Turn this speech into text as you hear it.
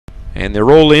And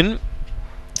they're all in.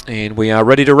 And we are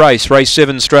ready to race. Race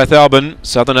 7, Strathalbyn,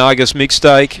 Southern Argus Mixed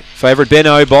Stake. Favourite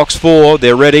Benno, box 4.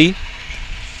 They're ready.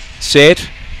 Set.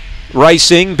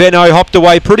 Racing. Benno hopped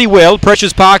away pretty well.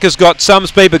 Precious Parker's got some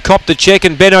speed but copped a check,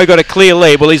 and Benno got a clear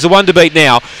lead. Well, he's the one to beat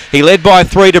now. He led by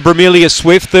 3 to Bramilia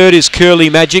Swift. Third is Curly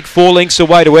Magic. 4 lengths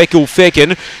away to Ekil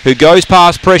Feckin, who goes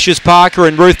past Precious Parker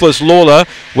and Ruthless Lawler.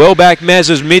 Well back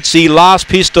Maz's Mitzi. Last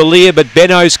Pistolier, but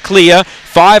Benno's clear.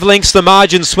 5 lengths the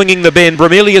margin, swinging the bend.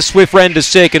 Bramilia Swift ran to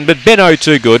second, but Benno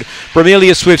too good.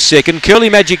 Bramilia Swift second. Curly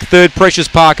Magic third. Precious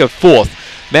Parker fourth.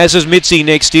 Maz's Mitzi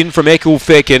next in from Ekil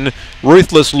Feckin.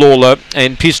 Ruthless Lawler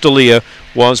and Pistolier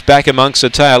was back amongst the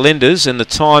tail enders, and the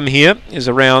time here is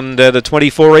around the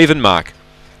 24 even mark.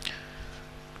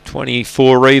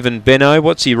 24 even Benno.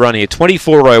 What's he run here?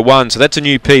 24.01, so that's a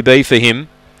new PB for him.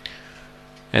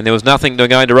 And there was nothing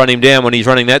going to run him down when he's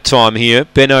running that time here.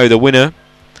 Benno the winner.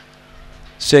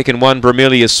 Second one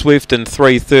Bramilia Swift, and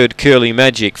 3 third Curly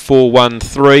Magic.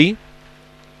 4-1-3.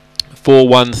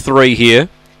 4-1-3 here.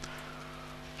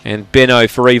 And Benno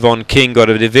for Yvonne King got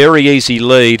a very easy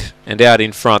lead, and out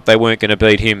in front they weren't going to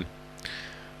beat him.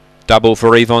 Double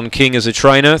for Yvonne King as a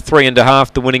trainer.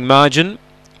 3.5 the winning margin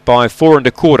by 4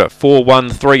 1/4. 4, 1,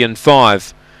 3 and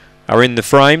 5 are in the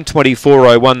frame.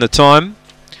 24.01 the time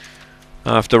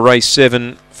after race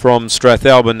 7 from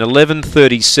Strathalbyn.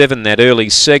 11.37 that early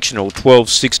sectional.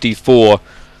 12.64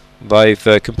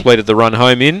 they've completed the run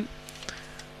home in.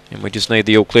 And we just need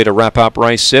the all clear to wrap up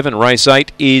race 7. Race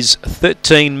 8 is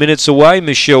 13 minutes away.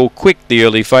 Michelle Quick, the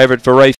early favourite for race